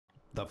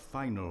The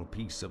final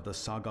piece of the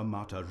Saga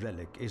Mata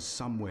relic is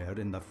somewhere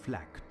in the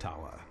Flak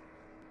Tower.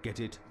 Get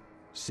it,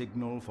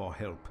 signal for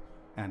help,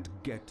 and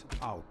get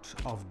out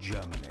of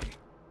Germany.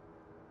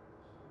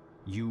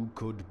 You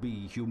could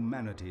be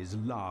humanity's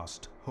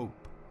last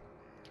hope.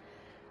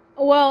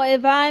 Well,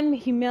 if I'm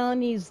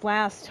humanity's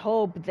last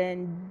hope,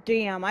 then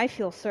damn, I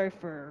feel sorry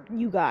for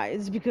you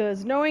guys,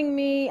 because knowing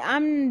me,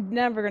 I'm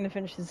never gonna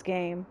finish this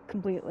game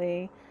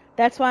completely.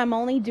 That's why I'm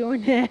only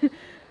doing it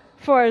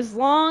for as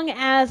long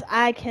as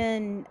I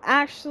can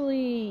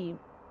actually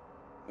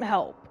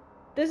help.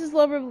 This is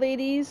Lover of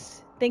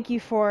Ladies. Thank you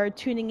for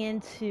tuning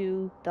in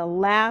to the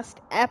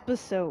last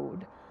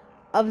episode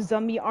of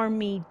Zombie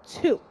Army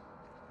 2.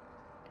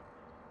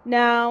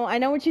 Now, I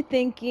know what you're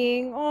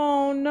thinking.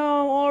 Oh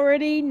no,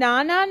 already?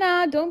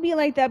 Nah, don't be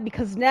like that,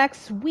 because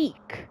next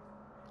week,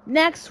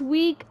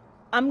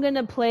 I'm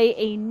gonna play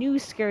a new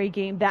scary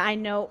game that I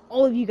know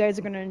all of you guys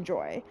are gonna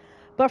enjoy.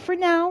 But for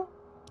now,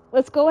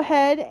 let's go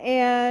ahead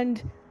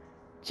and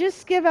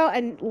just give out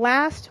a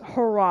last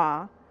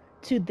hurrah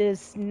to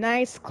this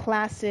nice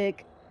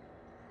classic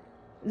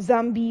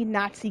zombie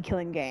Nazi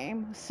killing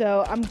game.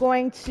 So I'm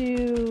going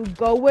to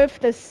go with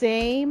the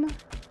same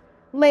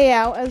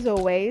layout as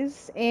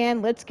always,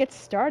 and let's get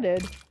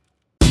started.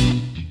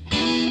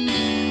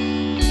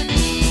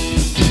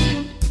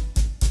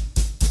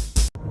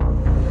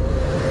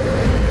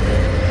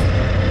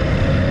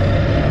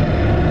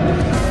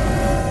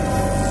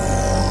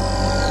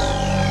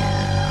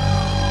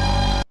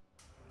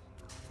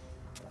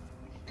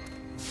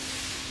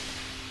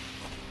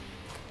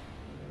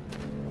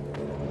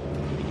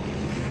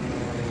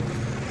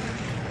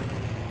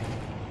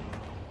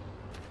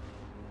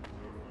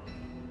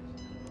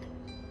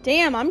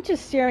 Damn, I'm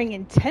just staring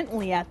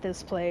intently at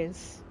this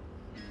place.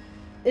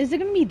 Is it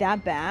gonna be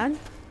that bad?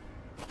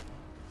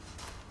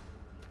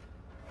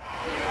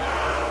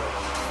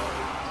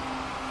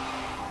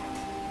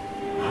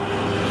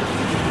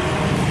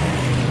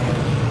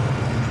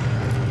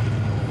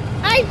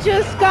 I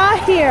just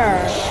got here!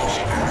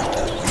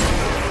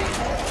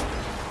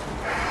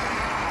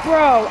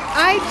 Bro,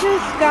 I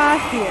just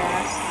got here.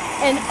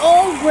 And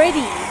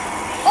already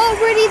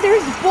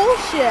there's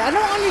bullshit. I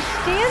don't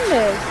understand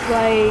this.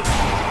 Like...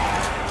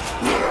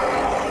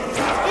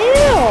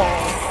 Ew!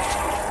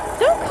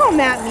 Don't come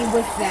at me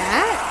with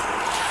that.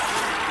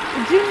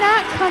 Do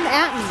not come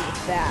at me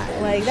with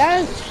that. Like,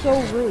 that is so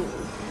rude.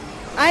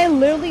 I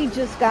literally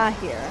just got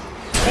here,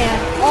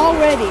 and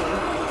already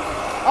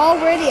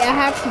I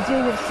have to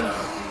deal with some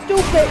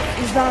stupid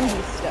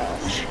zombie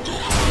stuff.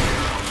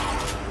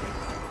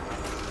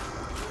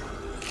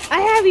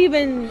 I haven't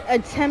even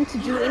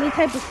attempted to do any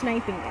type of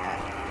sniping yet.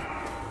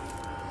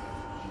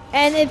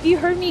 And if you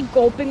heard me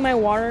gulping my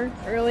water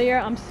earlier,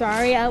 I'm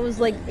sorry. I was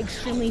like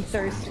extremely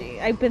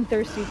thirsty. I've been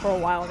thirsty for a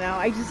while now.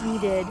 I just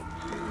needed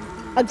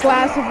a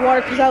glass of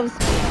water because I was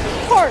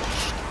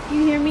parched.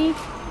 You hear me?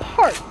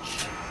 Parched.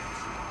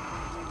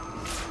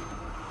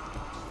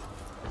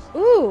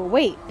 Ooh,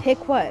 wait.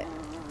 Pick what?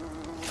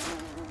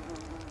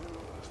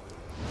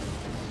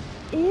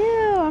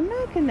 Ew, I'm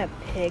not gonna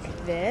pick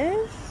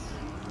this.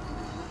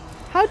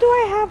 How do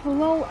I have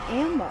low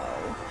ammo?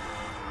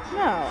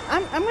 No,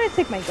 I'm gonna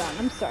take my gun.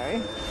 I'm sorry.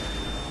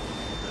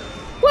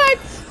 What?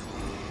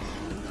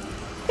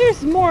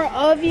 There's more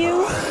of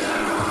you?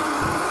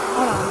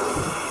 Hold on.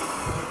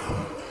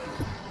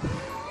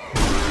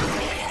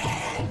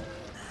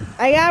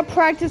 I gotta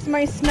practice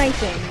my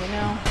sniping, you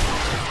know?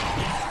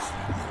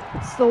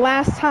 It's the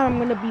last time I'm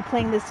gonna be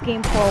playing this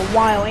game for a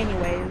while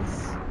anyways.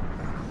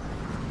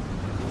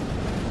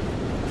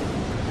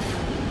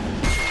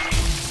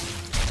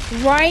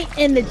 Right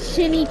in the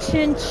chinny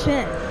chin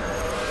chin.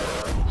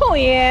 Oh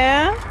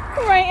yeah,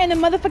 right in the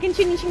motherfucking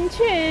chinny chin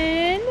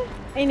chin.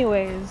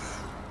 Anyways,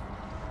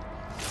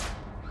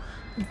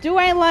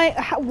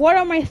 what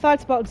are my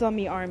thoughts about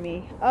Zombie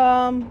Army?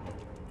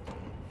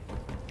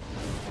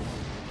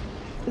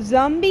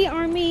 Zombie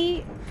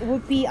Army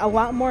would be a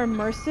lot more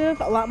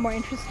immersive, a lot more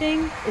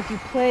interesting if you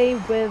play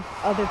with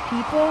other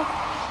people,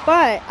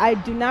 but I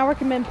do not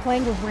recommend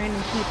playing with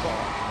random people.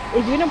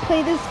 If you're gonna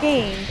play this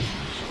game,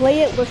 play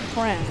it with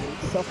friends,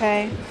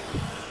 okay?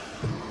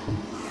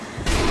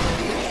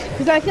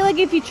 Because I feel like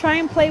if you try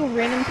and play with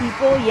random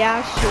people,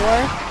 yeah,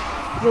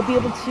 sure, you'll be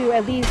able to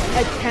at least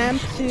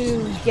attempt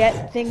to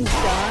get things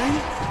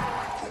done.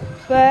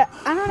 But,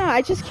 I don't know,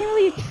 I just can't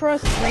really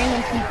trust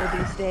random people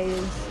these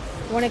days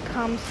when it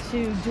comes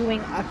to doing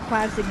a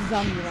classic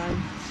zombie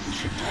run.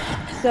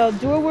 So,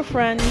 do it with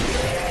friends.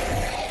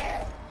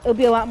 It'll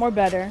be a lot more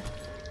better.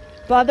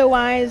 But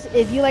otherwise,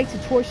 if you like to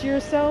torture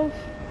yourself,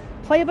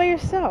 play it by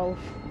yourself.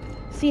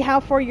 See how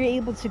far you're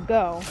able to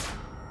go.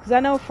 Because I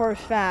know for a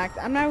fact,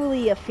 I'm not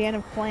really a fan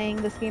of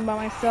playing this game by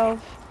myself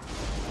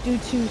due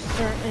to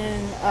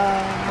certain,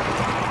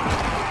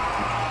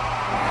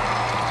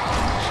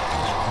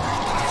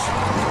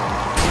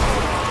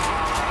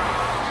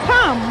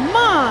 Come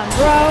on,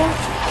 bro!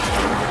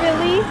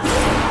 Really?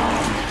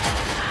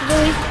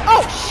 Really?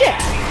 Oh,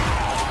 shit!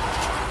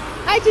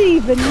 I didn't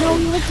even know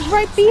he was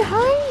right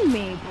behind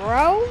me,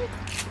 bro!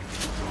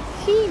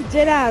 He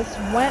deadass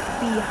went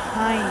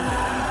behind me.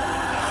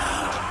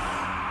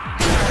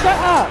 Shut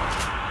up!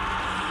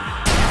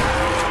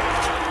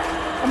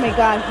 Oh my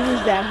god,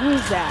 who's that?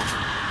 Who's that?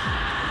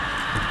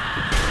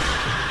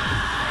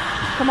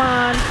 Come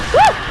on.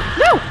 Woo!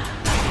 No!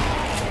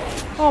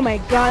 Oh my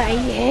god, I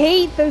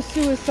hate those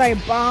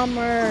suicide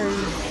bombers.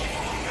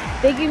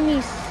 They give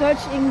me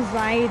such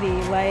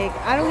anxiety. Like,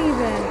 I don't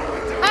even...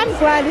 I'm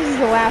glad this is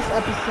the last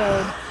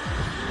episode.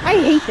 I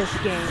hate this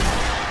game.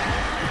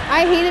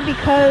 I hate it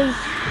because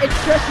it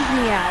stresses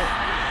me out.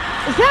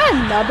 Is that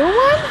another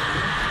one?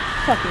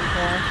 Fucking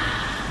whore.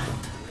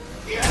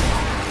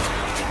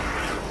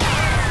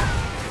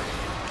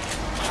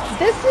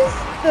 This is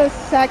the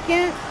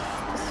second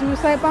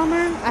suicide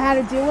bomber I had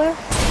to deal with.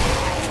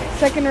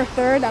 Second or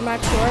third, I'm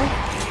not sure.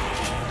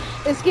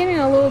 It's getting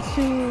a little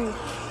too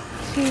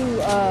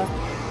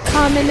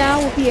common now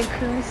with the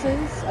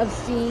occurrences of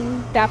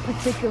seeing that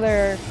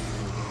particular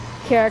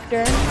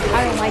character.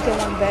 I don't like it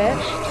one bit.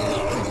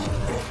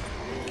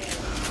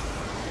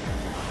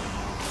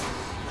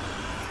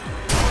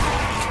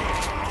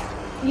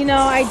 You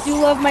know, I do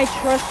love my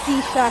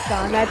trusty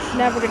shotgun. That's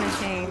never gonna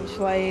change.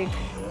 Like,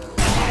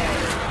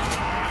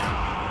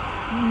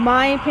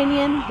 my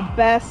opinion,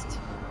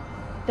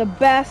 the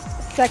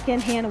best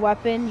second-hand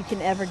weapon you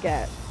can ever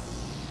get.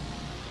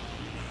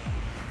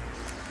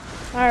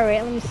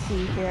 Alright, let me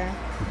see here.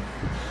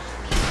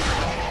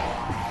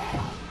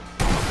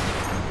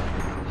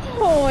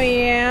 Oh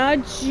yeah,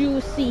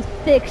 juicy,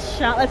 thick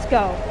shot. Let's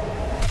go.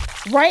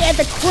 Right at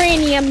the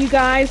cranium, you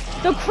guys.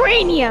 The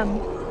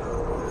cranium!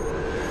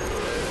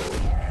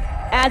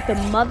 At the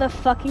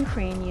motherfucking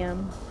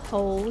cranium.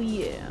 Oh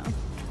yeah.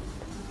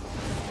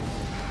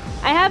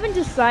 I haven't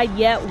decided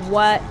yet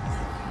what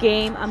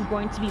game I'm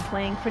going to be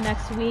playing for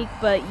next week,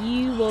 but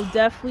you will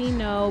definitely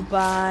know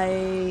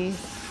by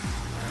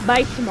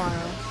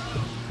tomorrow.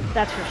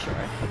 That's for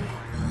sure.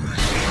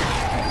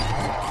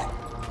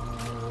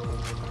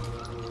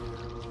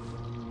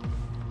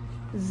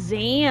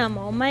 Zam,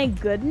 oh my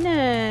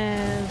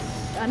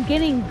goodness. I'm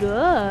getting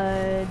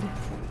good.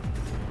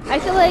 I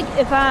feel like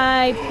if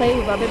I play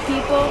with other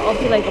people, I'll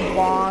be like a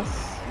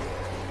boss.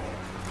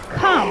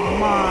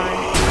 Come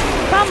on.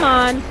 Come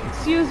on.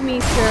 Excuse me,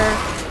 sir.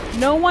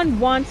 No one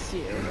wants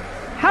you.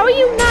 How are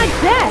you not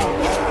dead?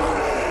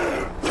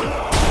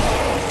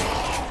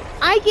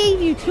 I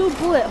gave you 2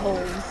 bullet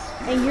holes,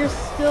 and you're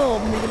still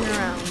moving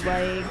around,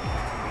 like...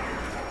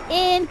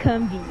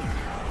 Inconvenient.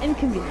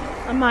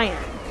 Inconvenient. On my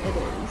end, it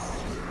is.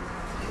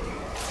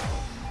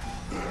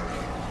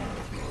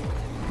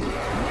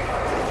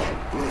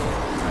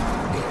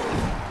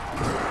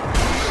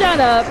 Shut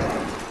up.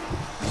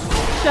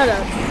 Shut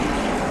up.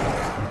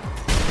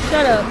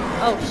 Shut up.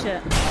 Oh,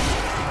 shit.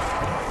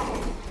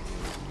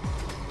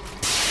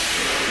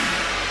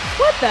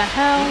 What the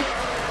hell?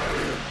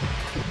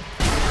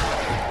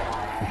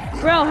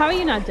 Bro, how are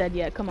you not dead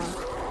yet? Come on.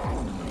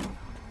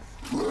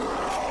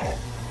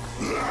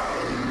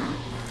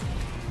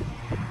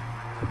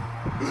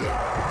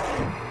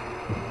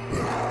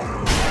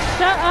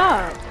 Shut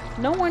up.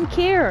 No one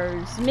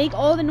cares. Make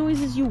all the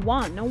noises you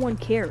want. No one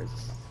cares.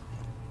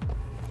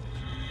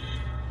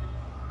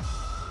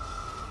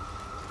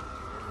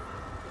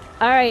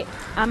 Alright,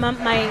 I'm on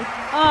my...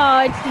 Oh,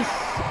 it's these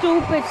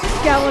stupid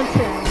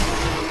skeletons.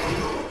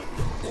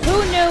 Who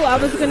knew I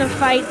was gonna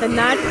fight the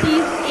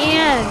Nazis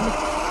and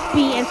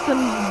be in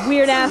some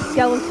weird-ass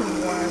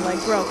skeleton war?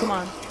 Like, bro, come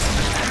on.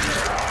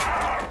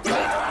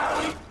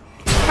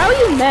 How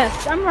you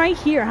missed? I'm right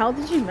here. How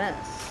did you miss?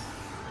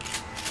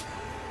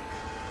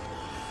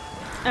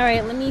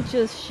 Alright, let me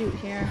just shoot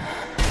here.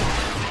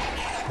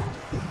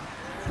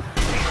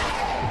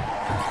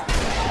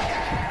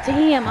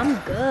 Damn, I'm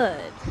good.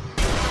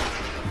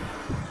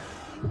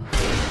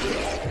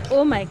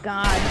 Oh my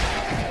god.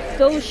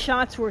 Those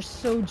shots were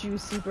so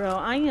juicy, bro.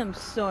 I am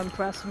so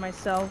impressed with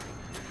myself.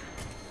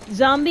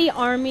 Zombie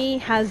Army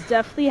has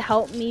definitely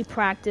helped me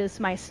practice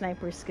my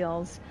sniper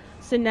skills.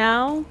 So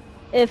now,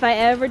 if I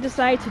ever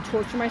decide to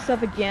torture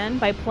myself again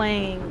by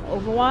playing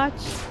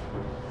Overwatch,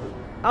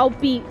 I'll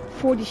beat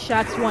 40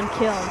 shots, 1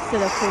 kill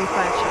instead of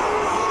 45 shots.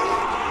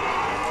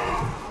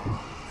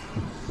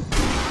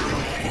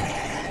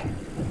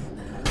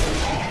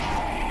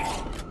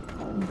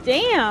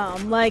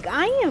 Damn, like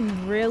I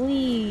am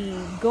really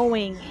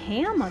going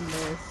ham on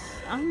this.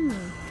 I'm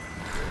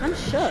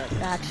shook,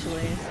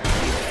 actually.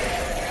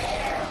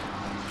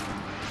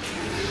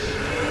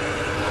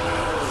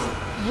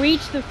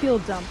 Reach the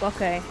field dump,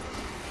 okay.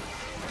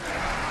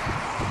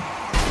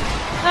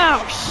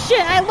 Oh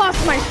shit, I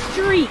lost my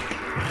streak!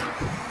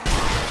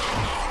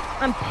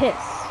 I'm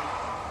pissed.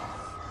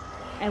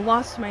 I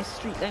lost my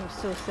streak, I'm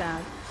so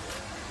sad.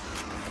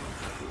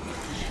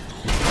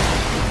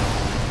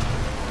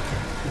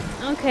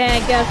 Okay, I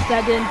guess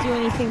that didn't do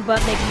anything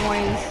but make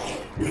noise.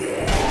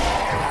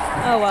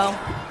 Oh well.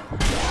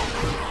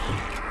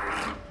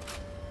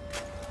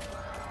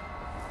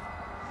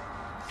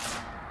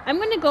 I'm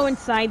gonna go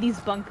inside these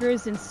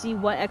bunkers and see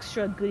what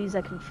extra goodies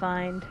I can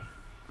find.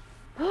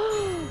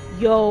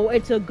 Yo,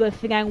 it's a good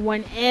thing I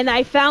went in.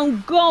 I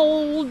found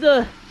gold!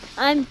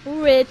 I'm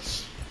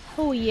rich.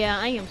 Oh yeah,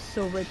 I am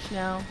so rich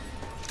now.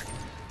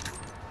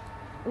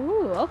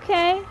 Ooh,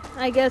 okay.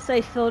 I guess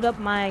I filled up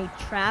my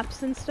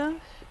traps and stuff.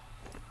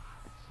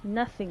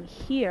 Nothing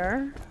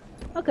here.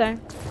 Okay,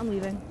 I'm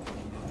leaving.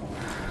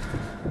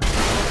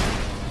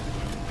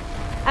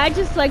 I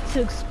just like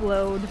to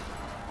explode.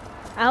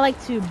 I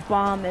like to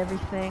bomb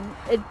everything.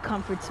 It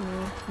comforts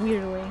me,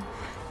 weirdly.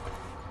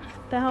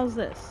 What the hell is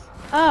this?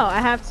 Oh, I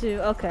have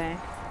to, okay.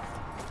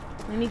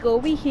 Let me go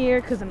over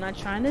here, because I'm not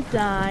trying to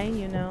die,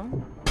 you know.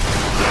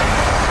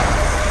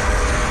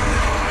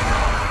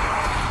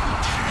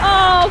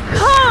 Oh,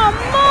 come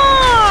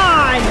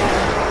on!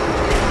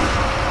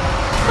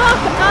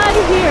 Fuck out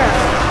of here!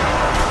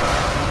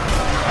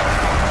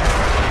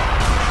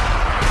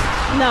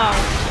 No,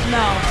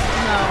 no.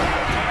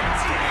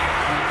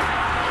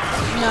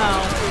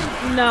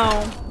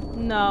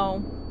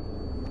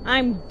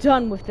 I'm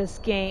done with this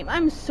game.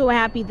 I'm so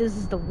happy this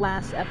is the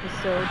last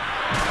episode.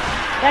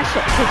 That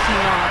shit pissed me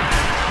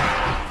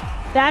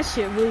off. That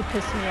shit really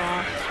pissed me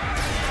off.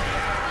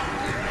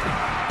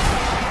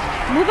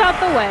 Move out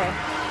the way.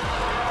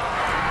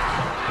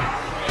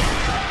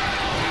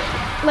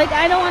 Like,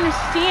 I don't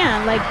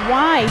understand. Like,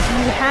 why do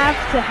you have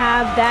to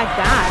have that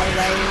guy?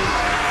 Like,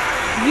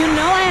 you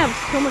know I have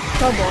so much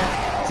trouble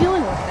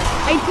dealing with that.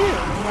 I do.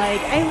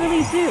 Like, I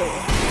really do.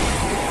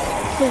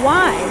 So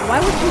why? Why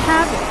would you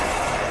have it?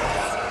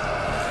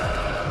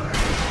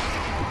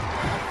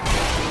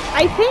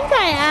 I think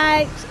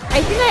I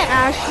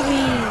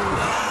actually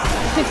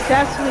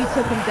successfully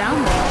took him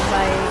down though.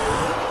 Like,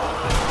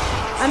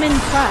 I'm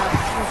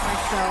impressed with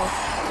myself.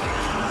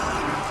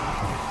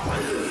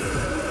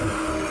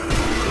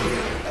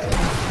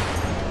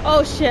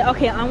 Oh shit,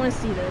 okay, I wanna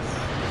see this.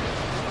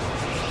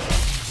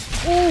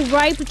 Ooh,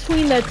 right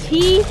between the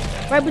teeth,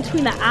 right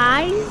between the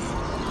eyes.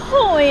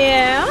 Oh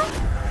yeah.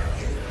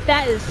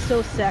 That is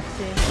so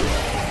sexy.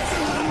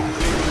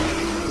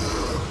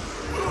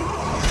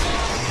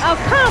 Oh,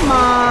 come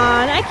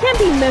on. I can't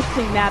be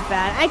missing that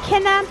bad. I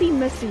cannot be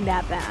missing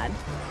that bad.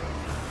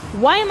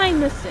 Why am I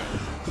missing?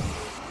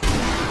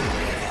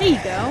 There you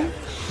go.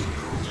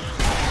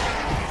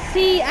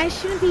 See, I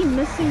shouldn't be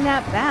missing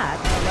that bad.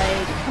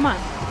 Like, come on.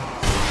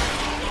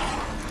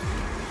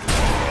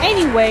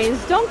 Anyways,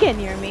 don't get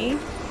near me.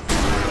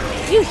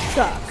 You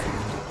suck.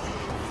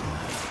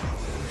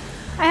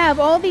 I have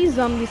all these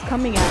zombies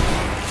coming at me.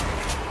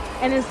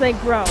 And it's like,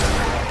 bro,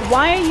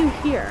 why are you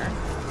here?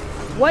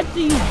 What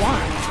do you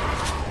want?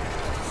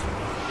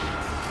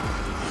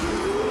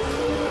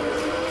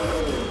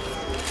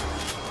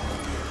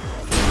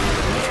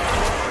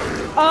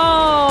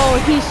 Oh,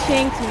 he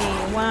shanked me.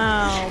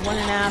 Wow, what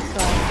an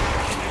asshole.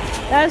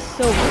 That's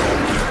so weird.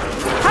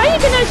 How are you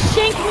gonna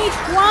shank me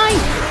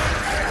twice?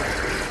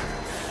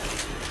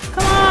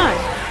 Come on.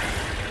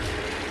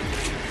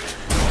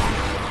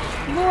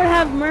 Lord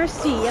have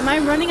mercy. Am I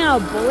running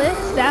out of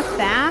bullets? That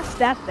fast?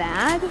 That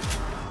bad?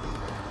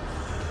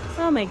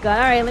 Oh my god.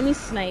 Alright, let me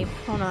snipe.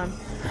 Hold on.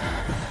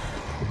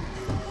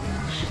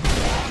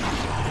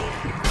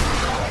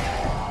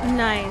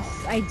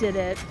 Nice. I did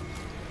it.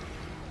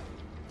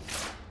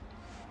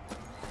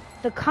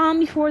 The calm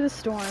before the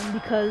storm,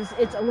 because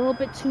it's a little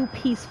bit too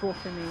peaceful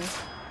for me.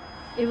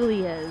 It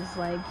really is.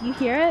 Like, you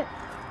hear it?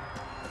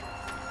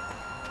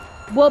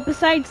 Well,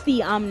 besides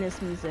the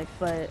ominous music,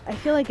 but I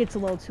feel like it's a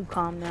little too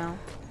calm now.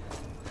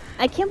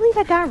 I can't believe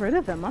I got rid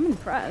of him. I'm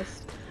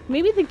impressed.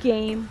 Maybe the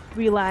game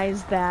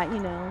realized that, you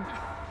know,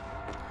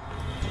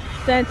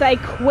 since I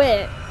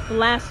quit the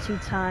last 2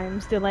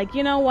 times, they're like,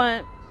 you know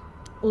what?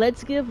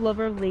 Let's give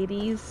Lover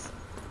Ladies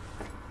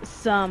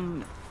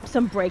some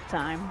break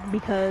time,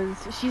 because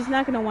she's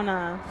not gonna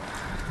wanna.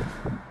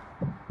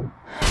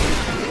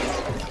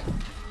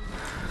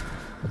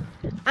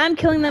 I'm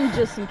killing them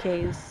just in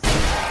case.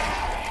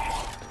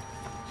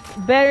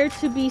 Better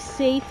to be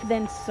safe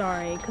than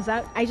sorry, because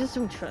I just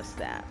don't trust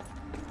that.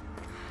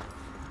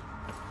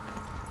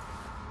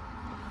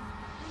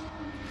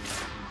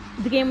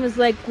 The game was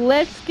like,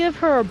 let's give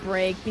her a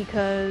break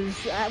because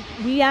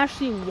we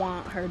actually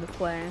want her to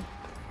play.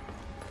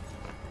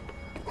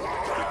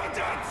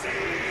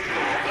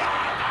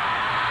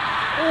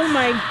 Oh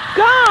my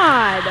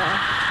god!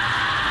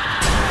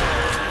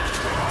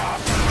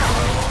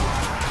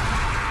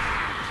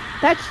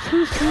 That's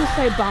 2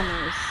 suicide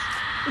bombers.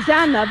 Is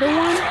that another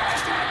one?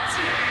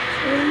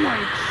 Oh my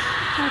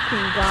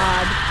fucking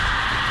god.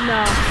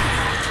 No.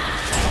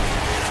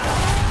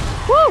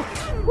 Woo!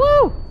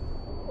 Woo!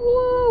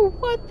 Woo!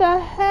 What the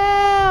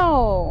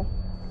hell?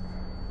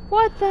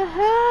 What the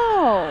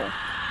hell?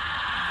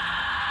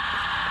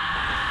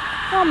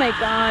 Oh my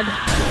god.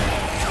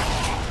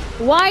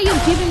 Why are you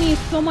giving me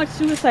so much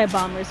suicide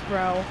bombers,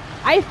 bro?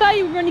 I thought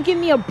you were gonna give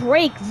me a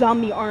break,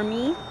 zombie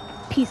army.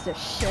 Piece of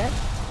shit.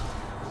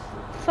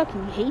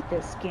 Fucking hate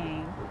this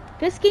game.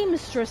 This game is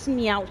stressing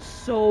me out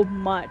so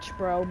much,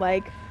 bro.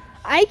 Like,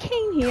 I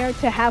came here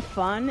to have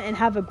fun and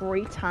have a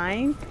great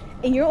time,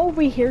 and you're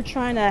over here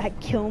trying to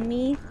kill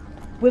me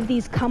with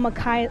these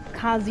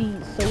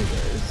kamikaze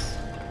soldiers.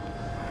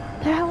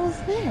 What the hell is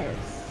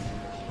this?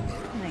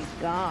 Oh my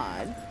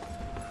god.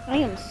 I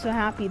am so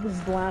happy this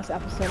is the last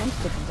episode. I'm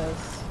sick of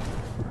this.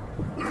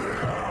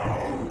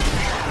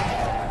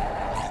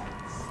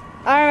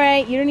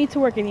 Alright, you don't need to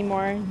work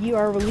anymore. You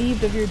are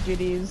relieved of your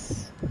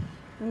duties.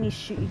 Let me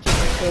shoot you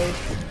just in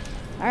case.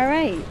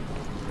 Alright.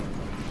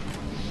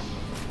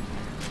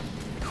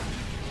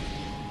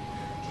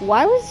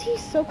 Why was he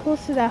so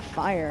close to that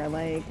fire?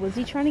 Like, was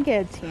he trying to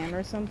get a tan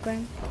or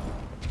something?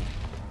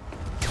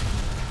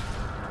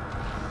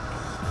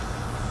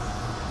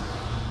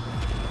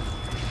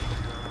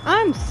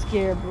 I'm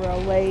scared, bro.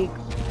 Like,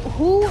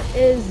 who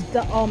is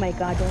the... Oh my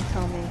god, don't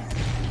tell me.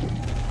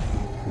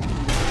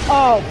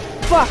 Oh,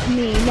 fuck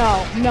me.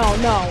 No, no,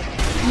 no,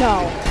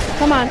 no.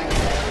 Come on.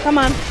 Come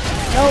on.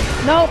 Nope,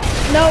 nope,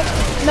 nope,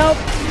 nope.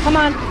 Come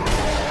on.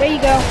 There you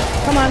go.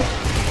 Come on.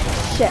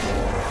 Shit.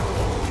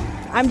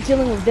 I'm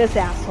dealing with this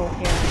asshole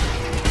here.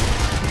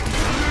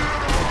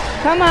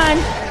 Come on.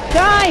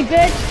 Die,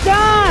 bitch.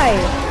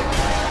 Die.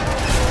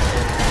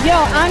 Yo,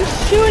 I'm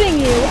shooting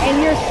you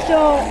and you're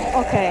still...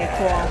 Okay,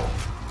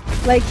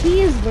 cool. Like,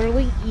 he is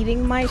literally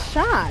eating my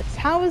shots.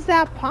 How is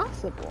that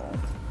possible?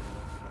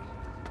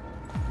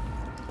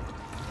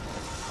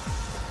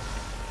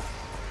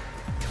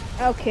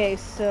 Okay,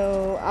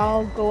 so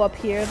I'll go up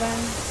here then.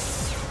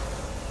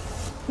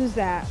 Who's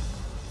that?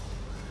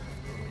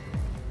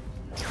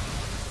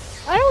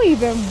 I don't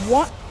even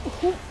want...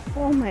 Who?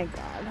 Oh my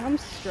god, I'm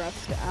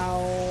stressed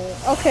out.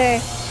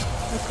 Okay,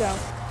 let's go.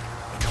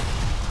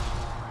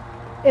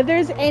 If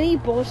there's any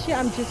bullshit,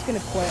 I'm just gonna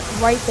quit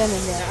right then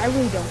and there. I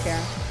really don't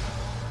care.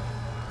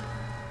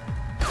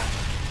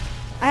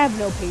 I have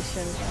no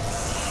patience.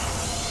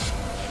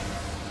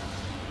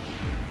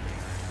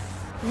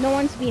 No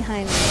one's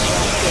behind me.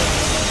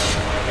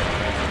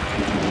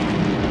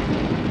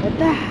 What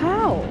the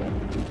hell?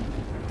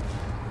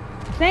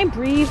 Can I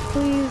breathe,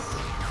 please?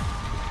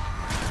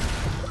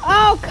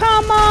 Oh,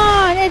 come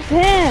on! It's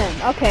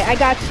him! Okay, I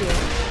got you.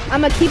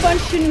 I'm gonna keep on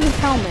shooting his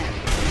helmet.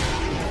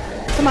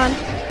 Come on.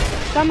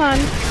 Come on.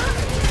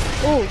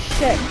 Oh,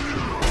 shit.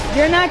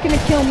 You're not gonna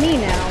kill me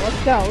now.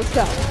 Let's go, let's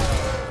go.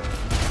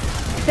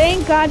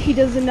 Thank God he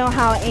doesn't know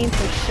how to aim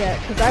for shit,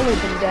 because I would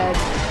have been dead.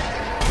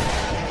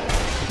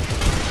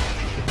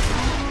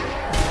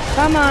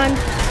 Come on.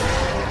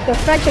 The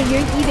fact that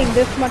you're eating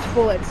this much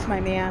bullets, my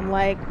man,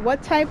 like,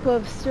 what type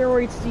of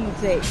steroids do you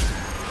take?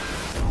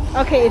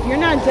 Okay, if you're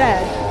not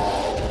dead...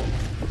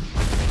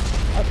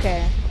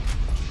 Okay.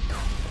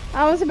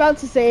 I was about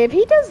to say, if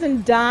he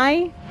doesn't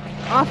die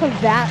off of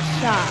that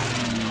shot,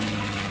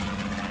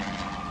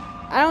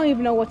 I don't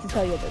even know what to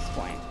tell you at this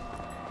point.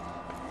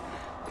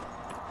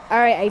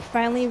 Alright, I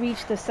finally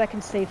reached the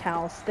second safe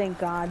house. Thank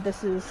God.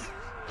 This is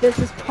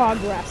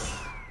progress.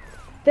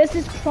 This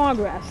is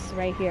progress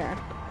right here.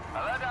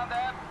 Hello down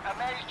there.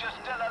 Amazed you're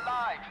still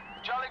alive.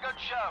 Jolly good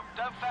show.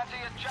 Don't fancy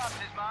your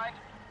chances, mind.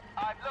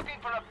 I'm looking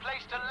for a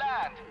place to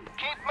land.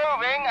 Keep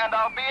moving and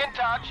I'll be in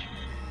touch.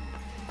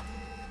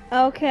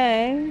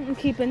 Okay,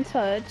 keep in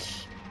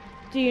touch.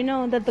 Do you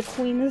know that the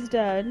queen is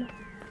dead?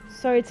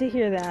 Sorry to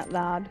hear that,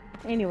 lad.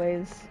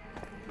 Anyways.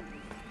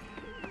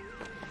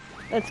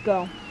 Let's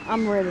go.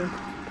 I'm ready.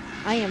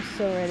 I am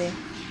so ready.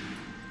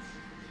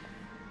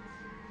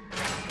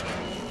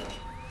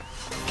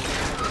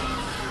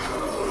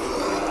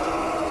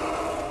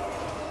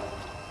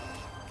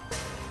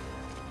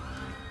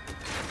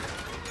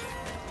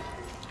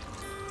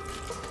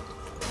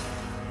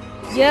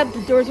 Yep,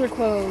 the doors are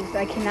closed.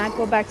 I cannot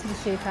go back to the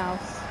safe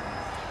house.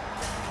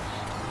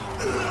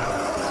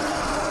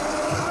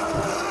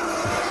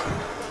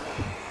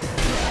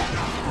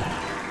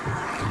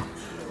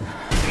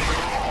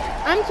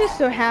 I'm just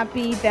so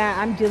happy that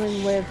I'm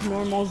dealing with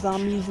normal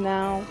zombies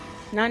now.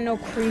 Not no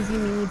crazy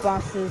mini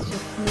bosses,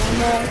 just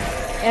normal,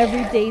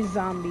 everyday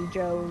zombie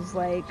Joes.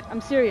 Like,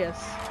 I'm serious.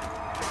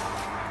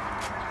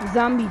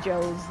 Zombie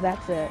Joes,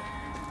 that's it.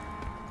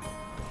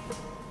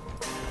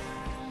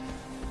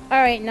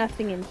 Alright,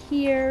 nothing in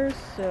here,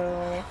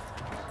 so...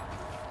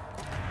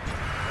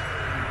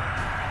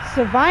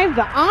 Survive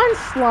the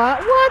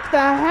onslaught? What the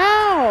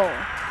hell?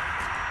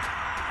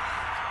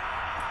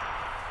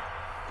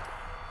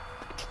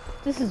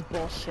 This is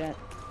bullshit.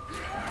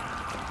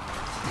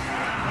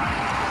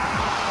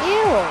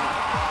 Ew.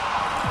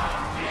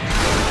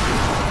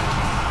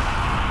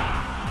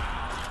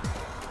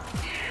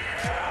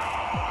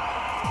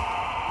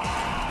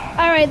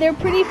 Alright, they're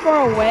pretty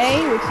far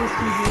away, which is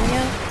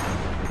convenient.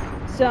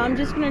 So I'm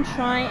just gonna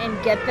try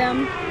and get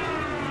them.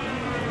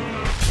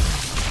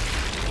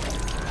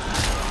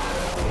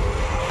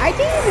 I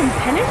didn't even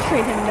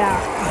penetrate him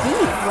that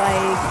deep,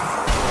 like...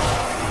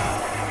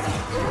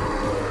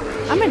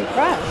 I'm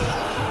impressed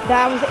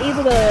that I was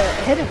able to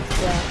hit him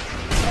still.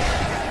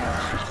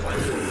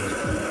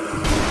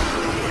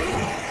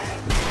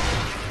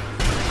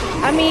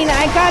 I mean,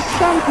 I got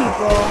some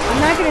people. I'm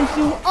not gonna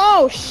do...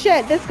 Oh,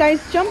 shit, this guy's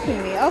jumping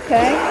me.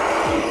 Okay.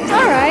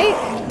 Alright.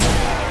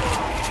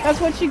 That's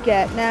what you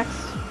get. Next.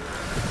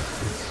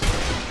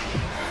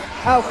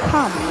 Oh,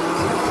 come on.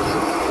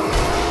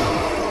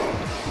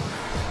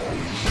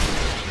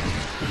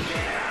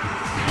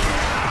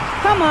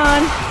 Come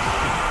on.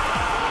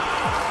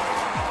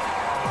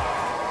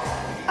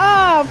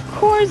 Of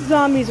course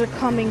zombies are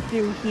coming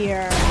through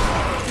here.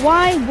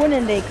 Why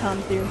wouldn't they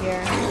come through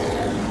here?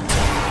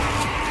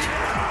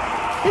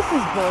 This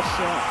is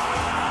bullshit.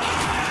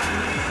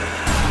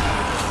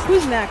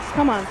 Who's next?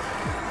 Come on.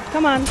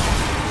 Come on.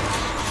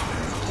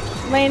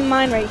 Lane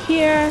mine right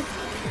here.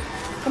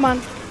 Come on.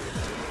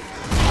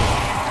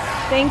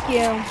 Thank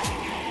you.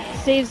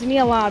 Saves me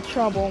a lot of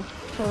trouble.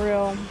 For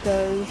real.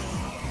 Because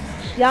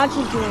y'all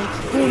just doing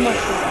too much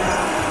right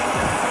now.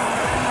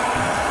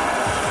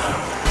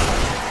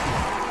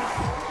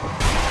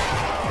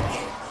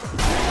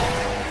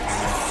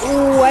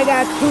 Ooh, I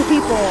got 2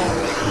 people.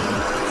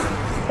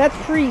 That's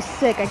pretty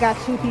sick. I got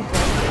 2 people.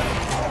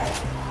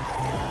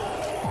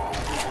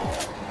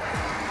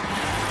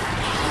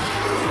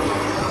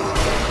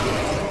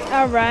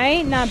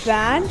 Alright, not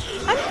bad.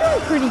 I'm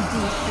doing pretty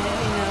decent,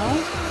 you know?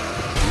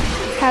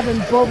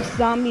 Having both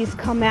zombies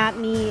come at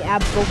me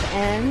at both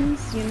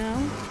ends, you know?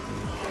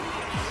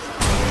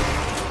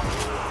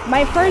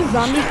 My first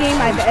zombie game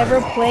I've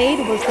ever played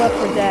was Left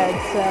 4 Dead,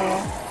 so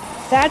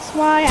that's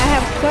why I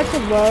have such a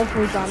love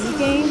for zombie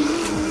games.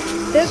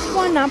 This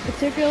one not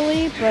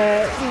particularly,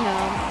 but you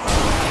know,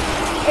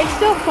 it's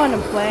still fun to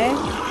play.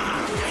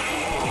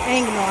 I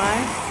ain't gonna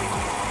lie.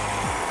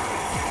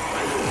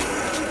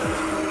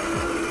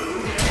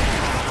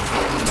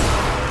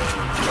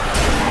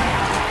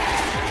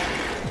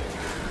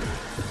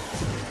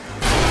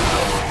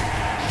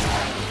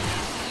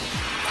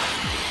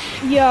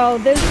 Yo,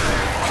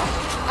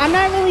 I'm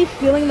not really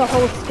feeling the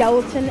whole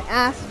skeleton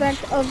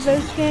aspect of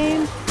this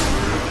game.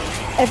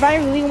 If I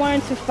really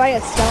wanted to fight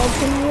a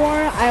skeleton war,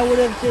 I would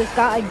have just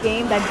got a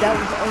game that dealt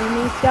with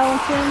only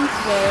skeletons,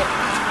 but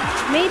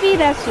maybe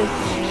that's just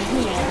me,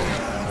 who knows,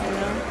 you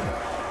know?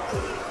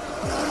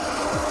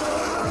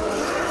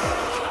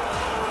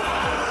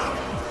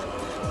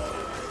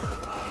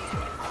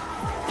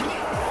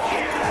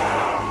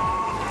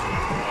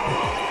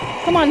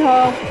 Come on,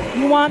 ho.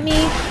 You want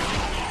me?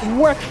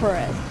 Work for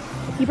it.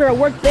 You better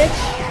work, bitch.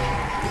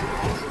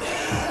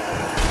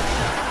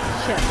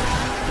 Shit.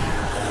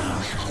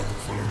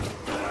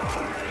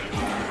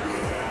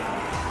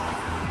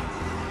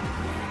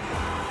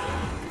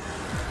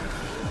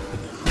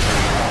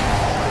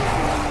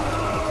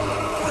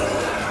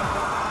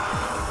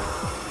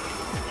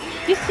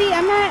 You see,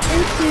 I'm not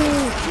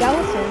into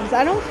skeletons.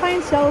 I don't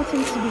find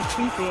skeletons to be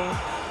creepy.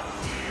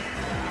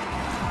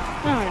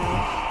 I don't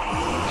know.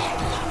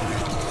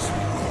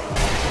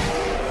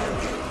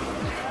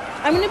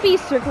 I'm gonna be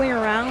circling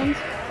around.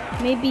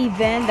 Maybe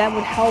then that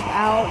would help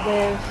out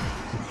with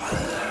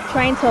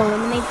trying to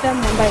eliminate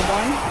them one by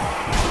one.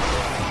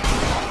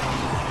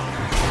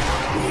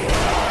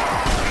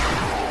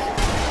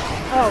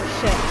 Oh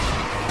shit.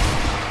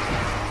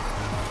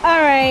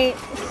 Alright,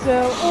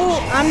 so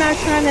I'm not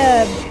trying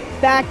to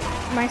back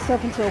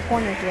myself into a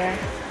corner here.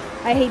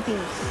 I hate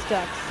being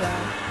stuck, so.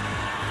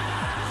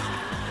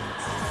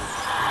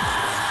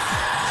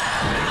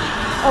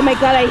 Oh my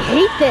god, I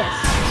hate this!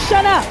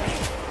 Shut up!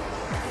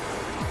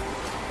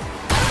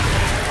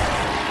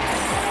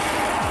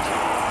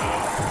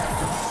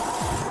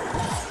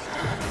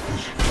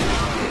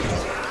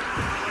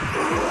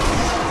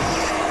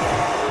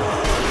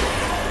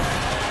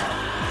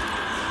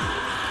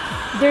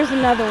 There's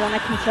another one, I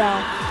can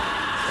tell.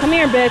 Come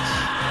here, bitch.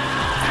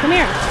 Come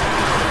here.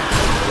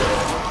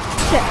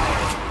 Shit.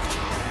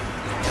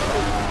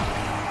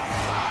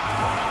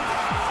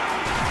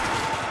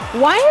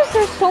 Why is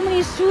there so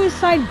many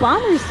suicide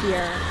bombers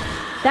here?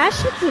 That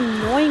shit's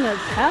annoying as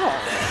hell.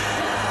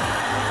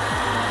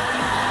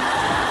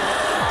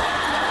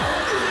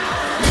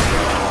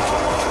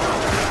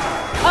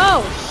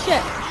 Oh,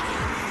 shit.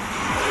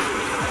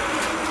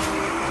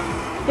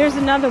 There's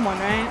another one,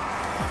 right?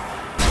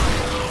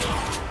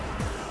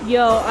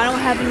 Yo, I don't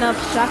have enough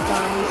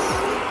shotguns.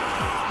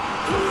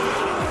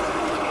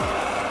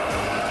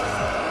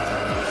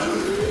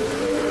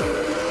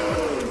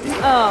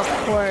 Oh, of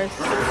course.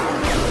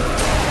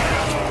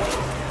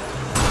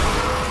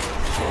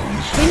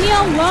 Leave me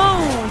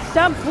alone!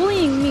 Stop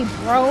bullying me,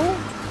 bro!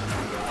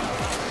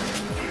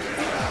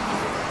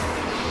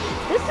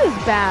 This is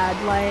bad.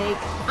 Like,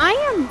 I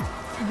am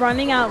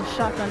running out of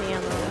shotgun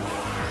ammo.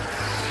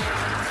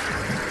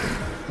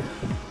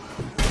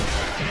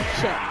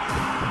 Shit.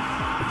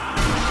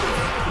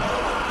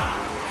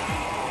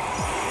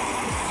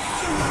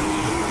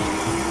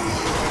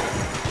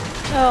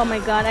 Oh my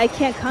god, I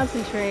can't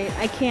concentrate.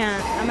 I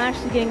can't. I'm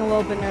actually getting a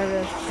little bit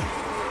nervous.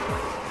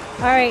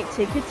 Alright,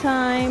 take your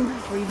time.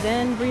 Breathe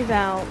in, breathe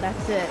out.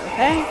 That's it,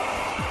 okay?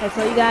 That's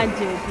all you gotta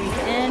do. Breathe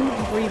in,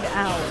 breathe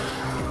out.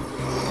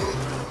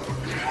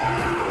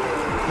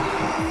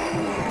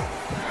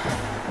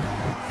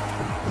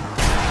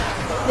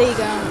 There you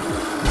go.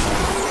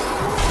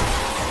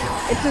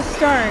 It's a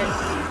start.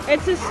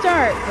 It's a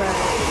start, but...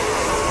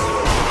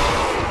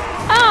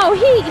 Oh,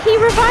 he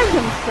revived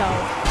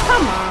himself.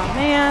 Come on,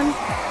 man.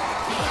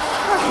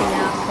 Fucking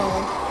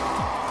asshole.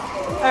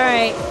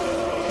 Alright.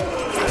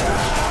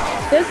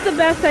 This is the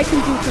best I can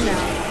do for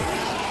now.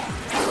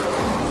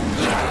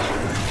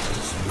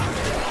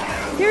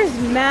 There's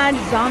mad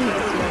zombies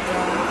here,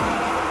 bro.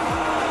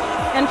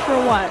 And for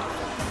what?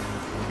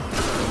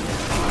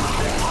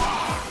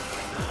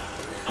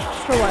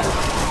 For what?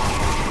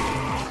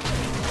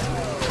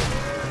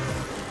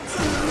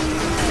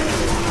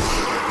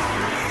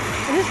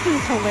 This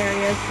is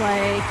hilarious,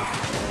 like...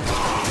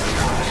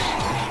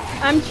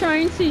 I'm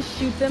trying to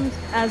shoot them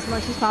as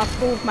much as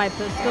possible with my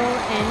pistol,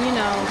 and you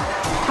know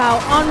how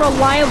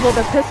unreliable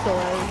the pistol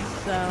is,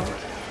 so...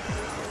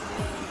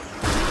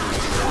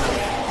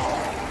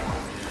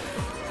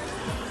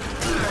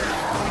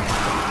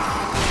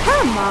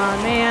 Come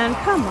on, man.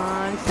 Come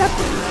on. Stop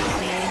doing that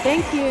to me.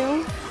 Thank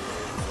you.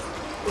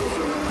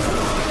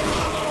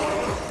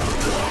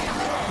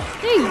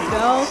 There you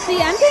go. See,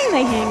 I'm getting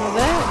the hang of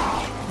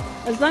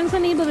it. As long as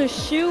I'm able to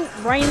shoot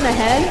right in the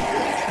head,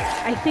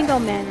 I think I'll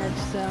manage,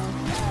 so.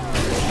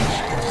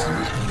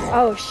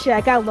 Oh, shit.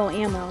 I got low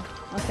ammo.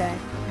 Okay.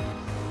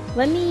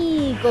 Let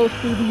me go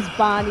through these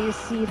bodies,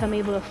 see if I'm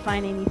able to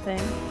find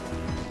anything.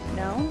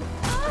 No?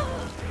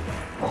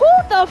 Who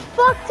the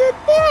fuck did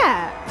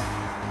that?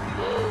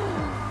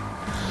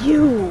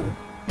 You!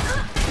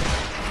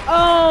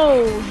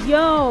 Oh,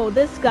 yo,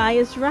 this guy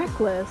is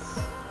reckless.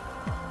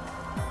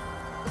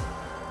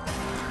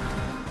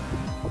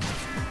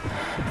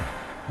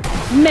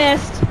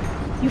 Missed.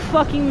 You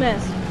fucking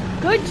missed.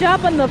 Good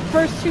job on the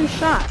first 2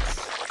 shots.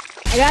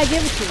 I gotta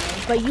give it to you,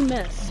 but you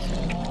missed.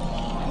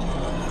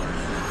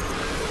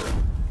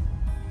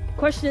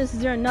 Question is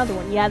there another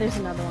one? Yeah, there's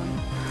another one.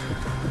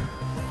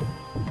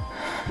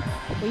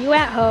 Where you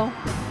at, ho?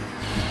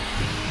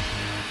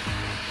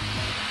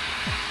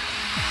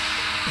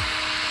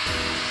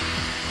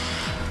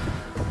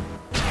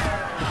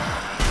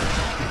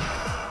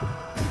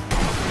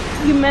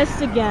 You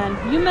missed again.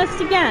 You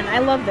missed again. I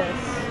love this.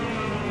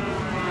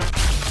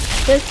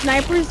 The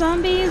sniper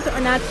zombies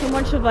are not too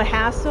much of a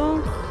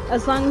hassle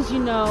as long as you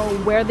know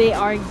where they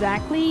are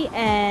exactly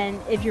and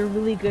if you're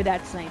really good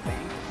at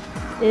sniping.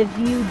 If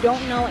you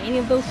don't know any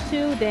of those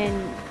two,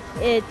 then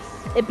it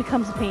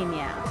becomes a pain in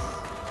the ass.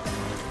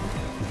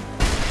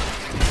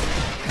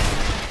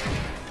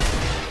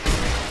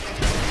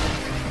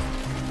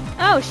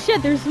 Oh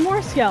shit, there's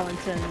more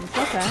skeletons.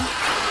 Okay.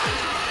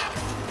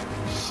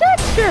 Shut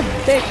your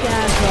bitch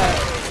ass up.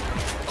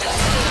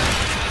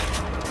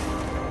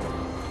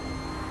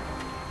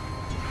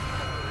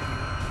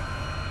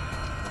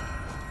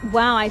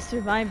 Wow, I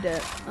survived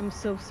it. I'm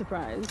so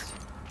surprised.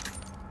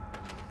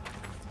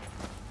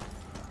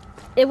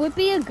 It would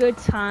be a good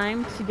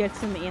time to get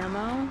some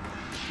ammo.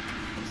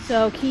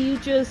 So can you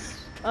just,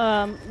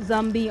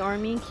 zombie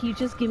army, can you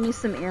just give me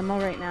some ammo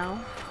right now?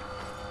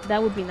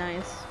 That would be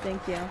nice.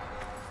 Thank you.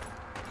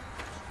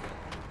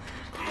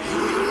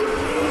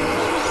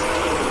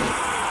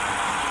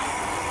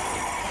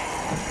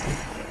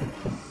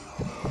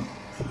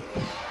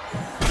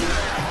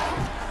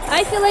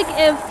 I feel like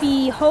if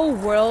the whole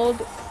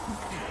world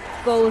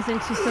goes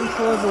into some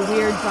sort of a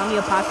weird zombie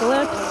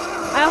apocalypse,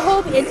 I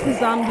hope it's the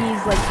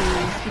zombies like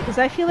these, because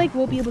I feel like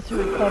we'll be able to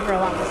recover a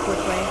lot more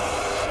quickly.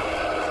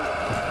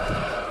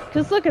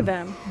 Because look at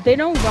them. They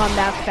don't run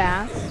that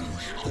fast.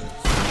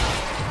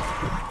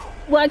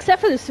 Well,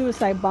 except for the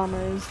suicide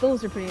bombers.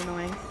 Those are pretty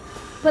annoying.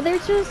 But they're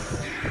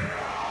just...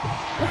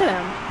 Look at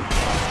them.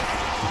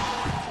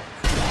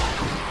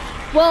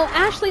 Well,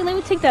 actually, let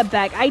me take that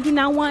back. I do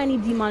not want any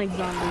demonic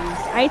zombies.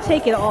 I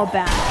take it all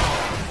back.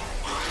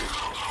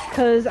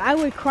 Because I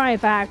would cry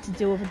if I had to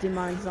deal with a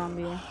demonic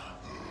zombie.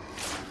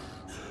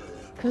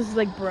 Because,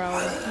 like, bro,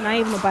 not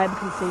even the Bible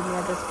can save me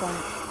at this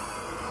point.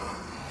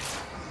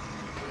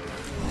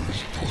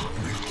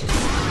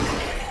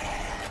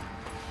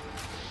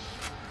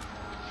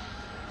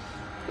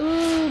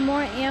 Ooh,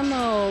 more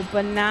ammo,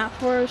 but not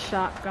for a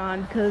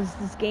shotgun, because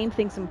this game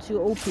thinks I'm too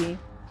OP.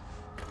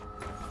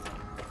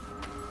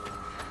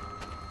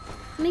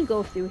 Let me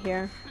go through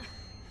here.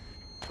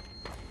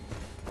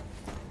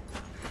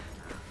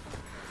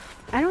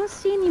 I don't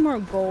see any more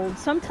gold.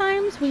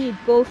 Sometimes when you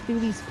go through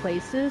these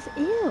places,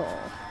 ew.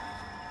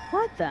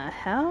 What the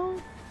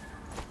hell?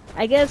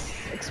 I guess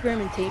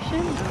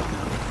experimentation?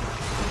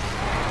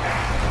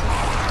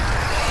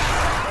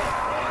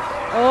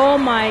 Oh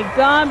my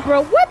god,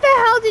 bro. What the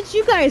hell did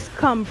you guys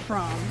come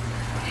from?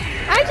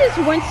 I just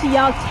went to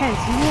y'all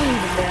tents. You weren't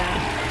even there.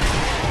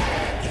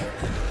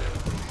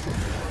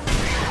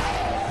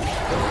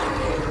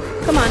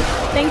 Come on.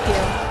 Thank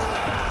you.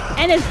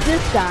 And it's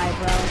this guy,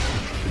 bro.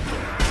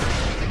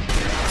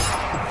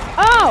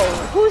 Oh!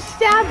 Who's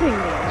stabbing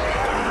me?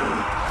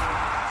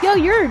 Yo,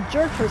 you're a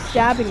jerk for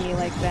stabbing me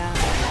like that.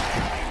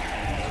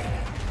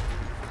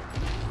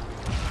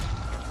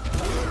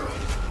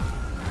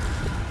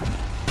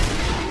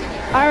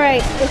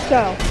 Alright, let's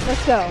go.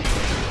 Let's go.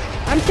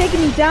 I'm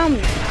taking you down.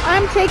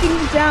 I'm taking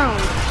you down.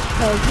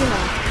 Cause, you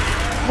know.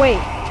 Wait.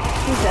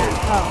 Who's that?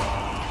 Oh.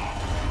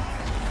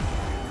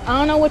 I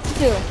don't know what to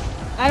do.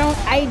 I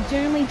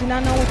genuinely do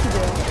not know what to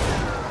do.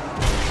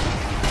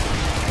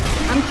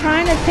 I'm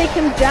trying to take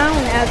him down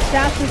as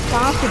fast as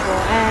possible,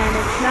 and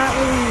it's not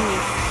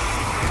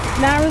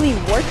really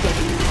working.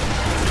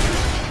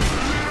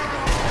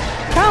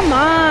 Come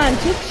on,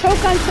 just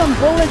choke on some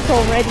bullets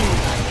already.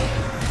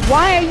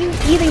 Why are you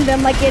eating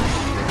them like it's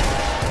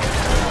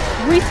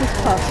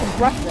Reese's Puffs or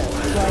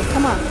breakfast? Like,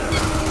 come on.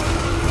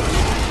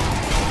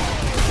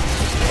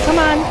 Come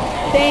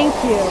on. Thank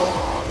you.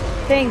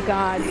 Thank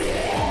God.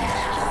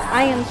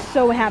 I am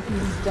so happy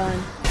he's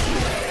done.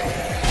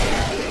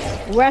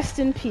 Rest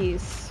in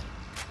peace.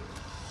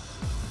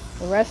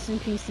 Rest in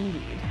peace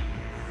indeed.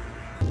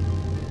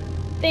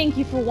 Thank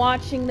you for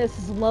watching. This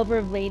is Lover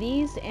of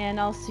Ladies,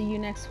 and I'll see you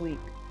next week.